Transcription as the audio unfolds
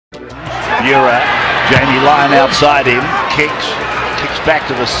Burer, Jamie Lyon outside him, kicks back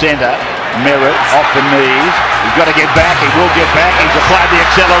to the centre. Merritt off the knees. He's got to get back. He will get back. He's applied the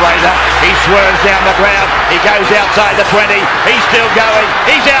accelerator. He swerves down the ground. He goes outside the 20. He's still going.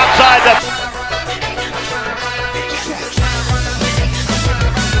 He's outside the...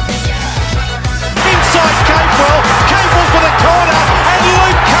 Inside Capewell. Capewell for the corner. And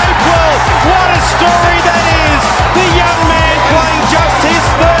Luke Capewell. What a story that is. The young man playing just his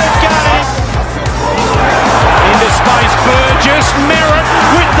third game. Into space. Burgess. Merritt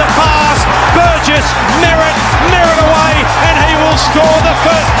with the pass. Burgess. Merritt away. And he will score the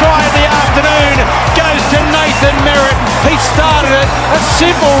first try of the afternoon. Goes to Nathan Merritt. He started it. A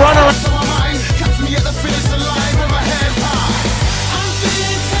simple runner.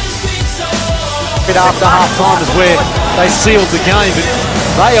 After half time is where they sealed the game, but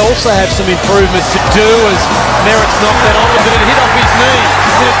they also have some improvement to do as Merritt's knocked that on. Did it hit off his knee?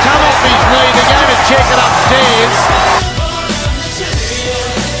 Did it come off his knee? They're going to check it upstairs.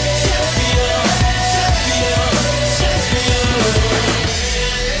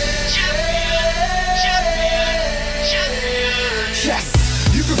 Yes,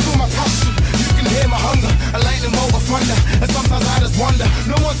 you can feel my passion, you can hear my hunger, a lightning bolt of thunder, and sometimes I just wonder,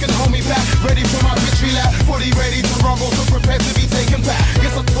 no one can hold me back, ready for my victory lap, fully ready to rumble, so prepared to be taken back.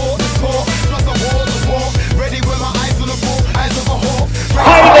 Yes, I taught, plus I wall, ready with my eyes on the ball, eyes of a hawk.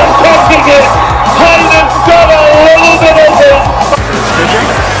 Hayden's catching it! Hayden's got a little bit of it!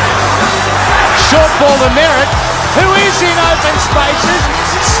 Short ball to Merritt, who is in open spaces,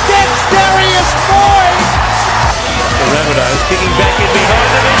 steps Darius Boyd! The Rabbitohs kicking back in behind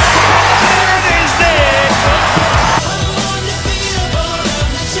them, and Merritt is there!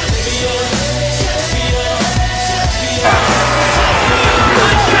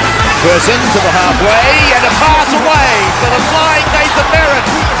 Person to the halfway and a pass away for the flying Nathan Merritt.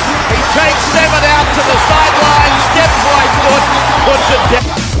 He takes 7 out to the sideline, steps right foot, puts it down.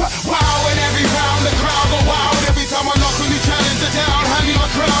 Wow, and every round the crowd go wild. Every time I knock on the challenger down, hand me my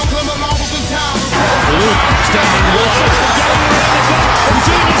crown, climb the marbles in town. Standing wide,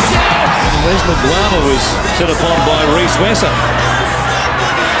 Les McGuama was set upon by Reece Wesser.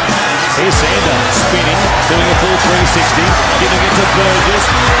 Here's Sander spinning, doing a full 360, giving it to Burgess,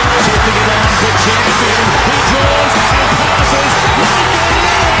 shifting it on to Champion. He draws and passes.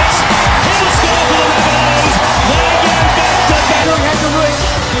 He'll score for the Rabbitohs. They go back to back.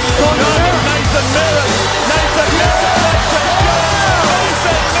 Nathan Merritt, Nathan Merritt, Nathan Merritt,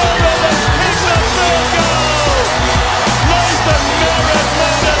 it's the third goal. Nathan Merritt made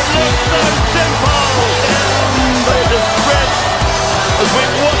it look so simple. They just read as we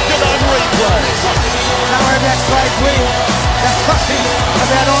watched it on replay. Don't worry about Craig Wing. That's fucking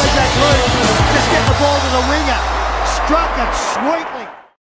about Isaac Luke. Just get the ball to the winger. Struck it sweetly.